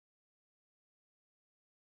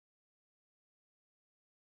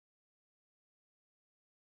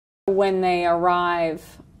When they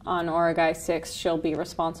arrive on Origai 6, she'll be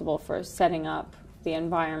responsible for setting up the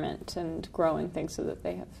environment and growing things so that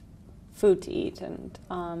they have food to eat. And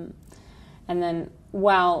then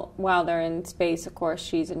while they're in space, of course,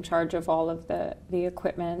 she's in charge of all of the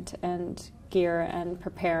equipment and gear and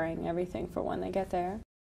preparing everything for when they get there.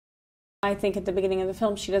 I think at the beginning of the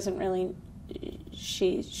film she doesn't really,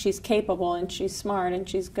 she's capable and she's smart and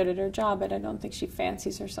she's good at her job, but I don't think she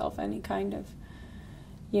fancies herself any kind of,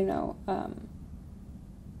 you know,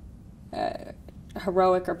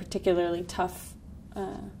 heroic or particularly tough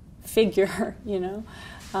figure, you know.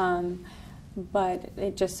 But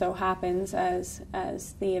it just so happens as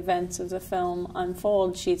the events of the film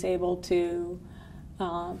unfold, she's able to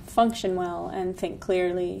function well and think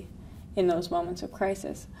clearly in those moments of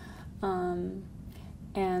crisis. And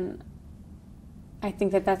I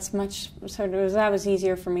think that's much that was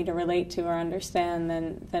easier for me to relate to or understand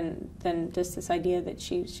than just this idea that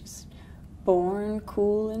she's just born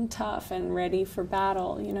cool and tough and ready for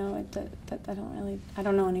battle. You know, I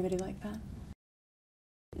don't know anybody like that.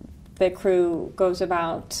 The crew goes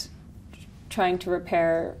about trying to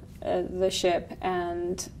repair the ship,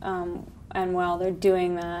 and while they're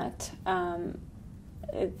doing that,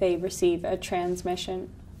 they receive a transmission,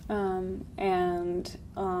 and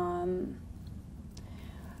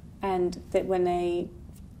that when they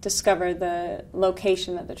discover the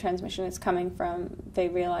location that the transmission is coming from, they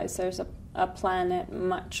realize there's a planet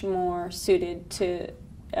much more suited to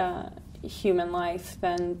human life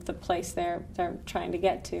than the place they're trying to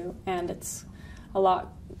get to, and it's a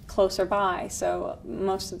lot closer by. So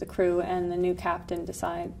most of the crew and the new captain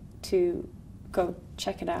decide to go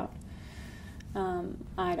check it out.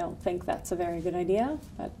 I don't think that's a very good idea,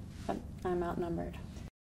 but I'm outnumbered.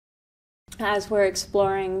 As we're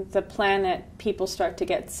exploring the planet, people start to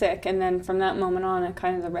get sick, and then from that moment on, and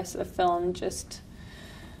kind of the rest of the film just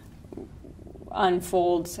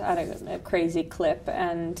unfolds at a crazy clip,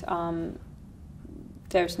 and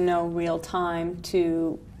there's no real time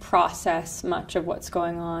to process much of what's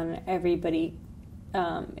going on. Everybody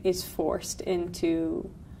is forced into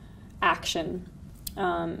action,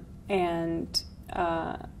 and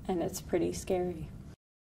it's pretty scary.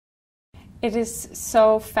 It is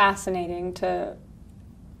so fascinating to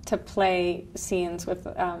play scenes with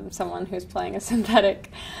someone who's playing a synthetic.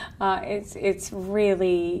 It's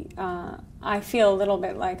really, I feel a little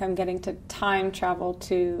bit like I'm getting to time travel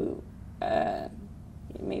to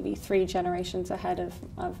maybe 3 generations ahead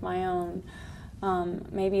of my own.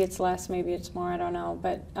 Maybe it's less, maybe it's more, I don't know,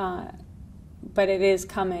 but it is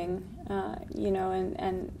coming, you know,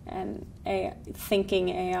 and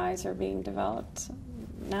thinking AIs are being developed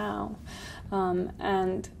now.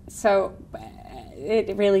 And so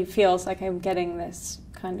it really feels like I'm getting this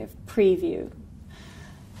kind of preview.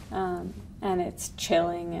 And it's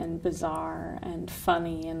chilling and bizarre and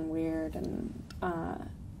funny and weird, and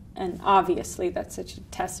obviously that's such a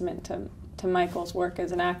testament to Michael's work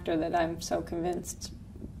as an actor that I'm so convinced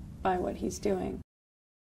by what he's doing.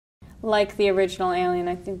 Like the original Alien,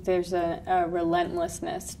 I think there's a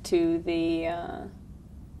relentlessness to the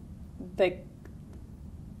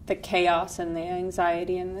chaos and the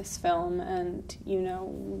anxiety in this film, and you know,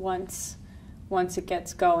 once it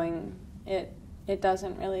gets going, it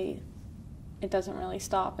doesn't really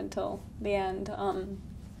stop until the end.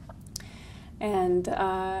 And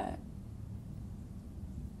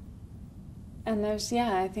there's,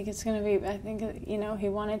 yeah, I think it's going to be, I think, you know, he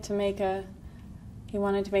wanted to make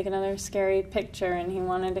another scary picture, and he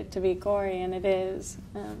wanted it to be gory, and it is.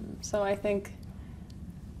 So I think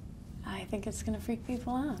it's going to freak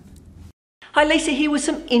people out. Hi Lisa, here with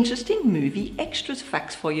some interesting movie extras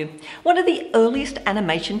facts for you. One of the earliest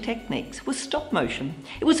animation techniques was stop motion.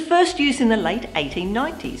 It was first used in the late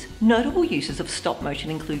 1890s. Notable uses of stop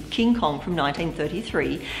motion include King Kong from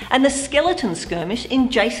 1933 and the Skeleton Skirmish in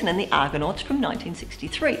Jason and the Argonauts from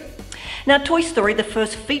 1963. Now, Toy Story, the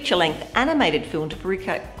first feature-length animated film to be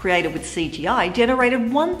created with CGI,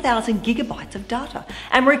 generated 1,000 gigabytes of data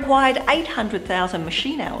and required 800,000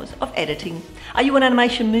 machine hours of editing. Are you an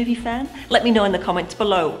animation movie fan? Let me know in the comments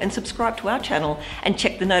below, and subscribe to our channel and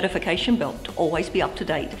check the notification bell to always be up to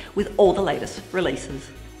date with all the latest releases.